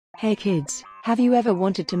Hey kids, have you ever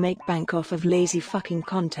wanted to make bank off of lazy fucking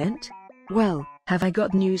content? Well, have I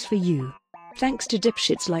got news for you. Thanks to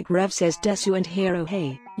dipshits like Rev Says Desu and Hero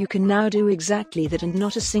Hey, you can now do exactly that and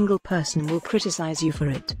not a single person will criticize you for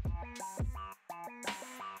it.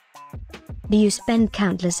 Do you spend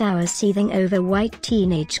countless hours seething over white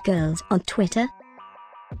teenage girls on Twitter?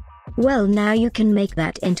 Well, now you can make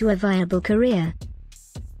that into a viable career.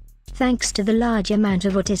 Thanks to the large amount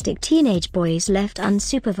of autistic teenage boys left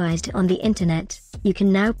unsupervised on the internet, you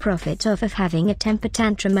can now profit off of having a temper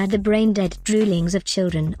tantrum at the brain-dead droolings of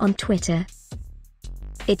children on Twitter.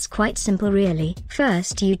 It's quite simple really.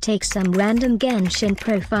 First you take some random Genshin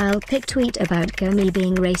profile pic tweet about Komi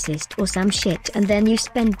being racist or some shit, and then you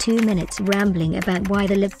spend 2 minutes rambling about why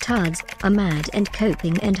the libtards are mad and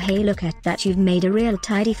coping, and hey, look at that, you've made a real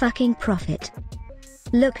tidy fucking profit.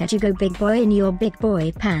 Look at you go, big boy, in your big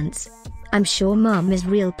boy pants. I'm sure mom is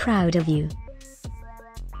real proud of you.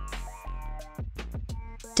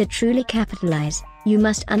 To truly capitalize, you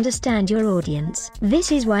must understand your audience.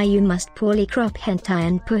 This is why you must poorly crop hentai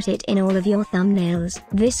and put it in all of your thumbnails.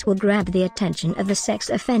 This will grab the attention of the sex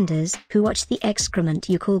offenders who watch the excrement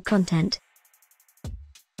you call content.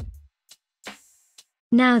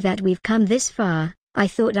 Now that we've come this far, I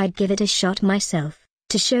thought I'd give it a shot myself,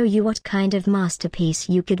 to show you what kind of masterpiece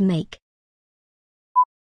you could make.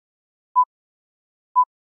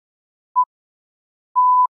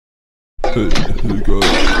 Hey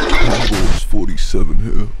guys, 47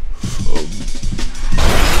 here.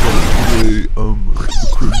 Today,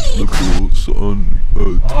 Chris Liberals on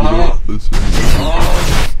Twitter, listening